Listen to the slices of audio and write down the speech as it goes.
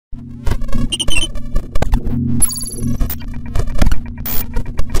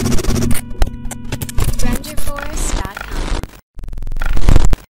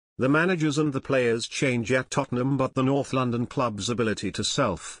The managers and the players change at Tottenham, but the North London club's ability to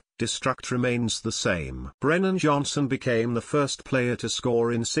self-destruct remains the same. Brennan Johnson became the first player to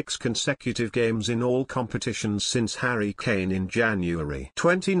score in 6 consecutive games in all competitions since Harry Kane in January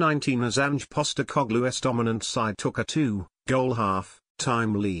 2019 as Ange Postecoglou's dominant side took a 2-goal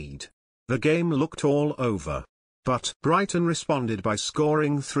half-time lead. The game looked all over. But Brighton responded by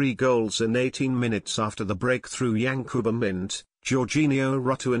scoring 3 goals in 18 minutes after the breakthrough Yankuba Mint, Jorginho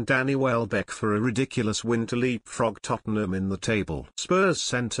Rutter and Danny Welbeck for a ridiculous win to leapfrog Tottenham in the table. Spurs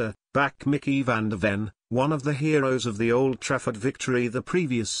centre-back Mickey van de Ven, one of the heroes of the Old Trafford victory the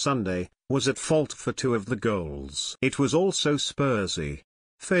previous Sunday, was at fault for 2 of the goals. It was also Spursy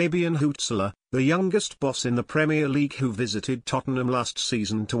Fabian Hutzler, the youngest boss in the Premier League who visited Tottenham last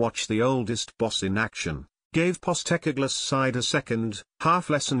season to watch the oldest boss in action, gave Postecoglou's side a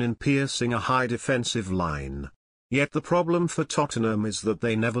second-half lesson in piercing a high defensive line. Yet the problem for Tottenham is that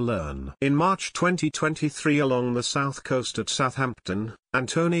they never learn. In March 2023 along the south coast at Southampton,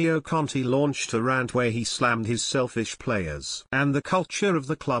 Antonio Conte launched a rant where he slammed his selfish players and the culture of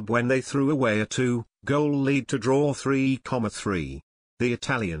the club when they threw away a 2-goal lead to draw 3-3. The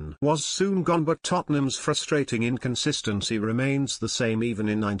Italian was soon gone, but Tottenham's frustrating inconsistency remains the same even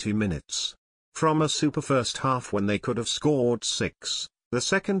in 90 minutes. From a super first half when they could have scored 6, the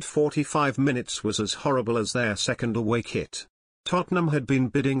second 45 minutes was as horrible as their second away kit. Tottenham had been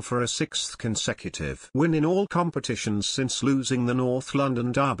bidding for a 6th consecutive win in all competitions since losing the North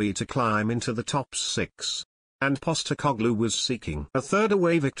London derby to climb into the top 6. And Postecoglou was seeking a 3rd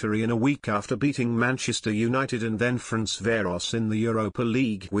away victory in a week after beating Manchester United and then Ferencváros in the Europa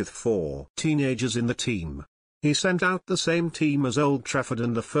League with 4 teenagers in the team. He sent out the same team as Old Trafford,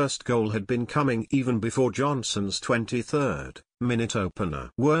 and the first goal had been coming even before Johnson's 23rd-minute opener.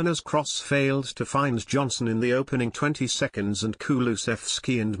 Werner's cross failed to find Johnson in the opening 20 seconds, and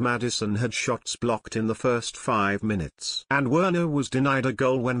Kulusevski and Maddison had shots blocked in the first 5 minutes. And Werner was denied a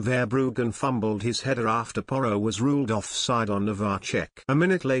goal when Verbruggen fumbled his header after Porro was ruled offside on Novacek. A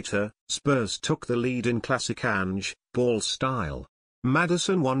minute later, Spurs took the lead in classic Ange ball style.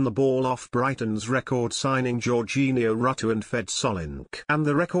 Maddison won the ball off Brighton's record signing Jorginho Rutter and fed Solanke. And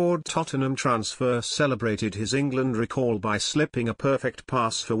the record Tottenham transfer celebrated his England recall by slipping a perfect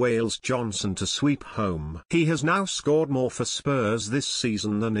pass for Wales Johnson to sweep home. He has now scored more for Spurs this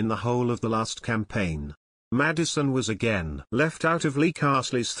season than in the whole of the last campaign. Maddison was again left out of Lee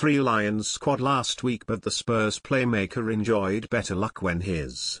Carsley's 3 Lions squad last week, but the Spurs playmaker enjoyed better luck when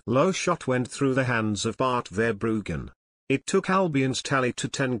his low shot went through the hands of Bart Verbruggen. It took Albion's tally to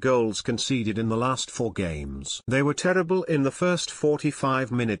 10 goals conceded in the last 4 games. They were terrible in the first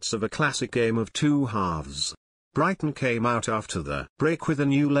 45 minutes of a classic game of 2 halves. Brighton came out after the break with a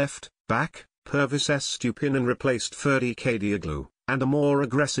new left-back, Pervis Estupiñán replaced Ferdi Kadioglu, and a more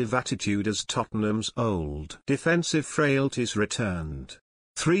aggressive attitude as Tottenham's old defensive frailties returned.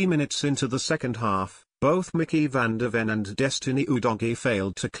 3 minutes into the second half, both Mickey van de Ven and Destiny Udogie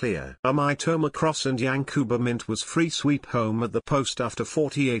failed to clear. A Mitoma cross and Yankuba Mint was free sweep home at the post after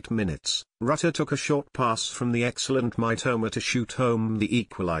 48 minutes. Rutter took a short pass from the excellent Mitoma to shoot home the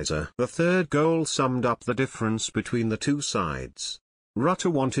equaliser. The 3rd goal summed up the difference between the two sides.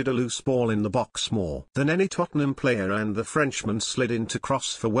 Rutter wanted a loose ball in the box more than any Tottenham player, and the Frenchman slid into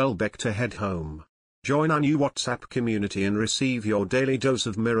cross for Welbeck to head home. Join our new WhatsApp community and receive your daily dose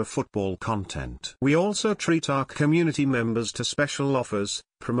of Mirror football content. We also treat our community members to special offers,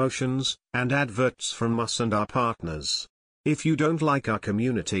 promotions, and adverts from us and our partners. If you don't like our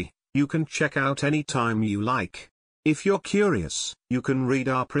community, you can check out any time you like. If you're curious, you can read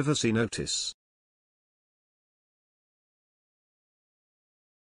our privacy notice.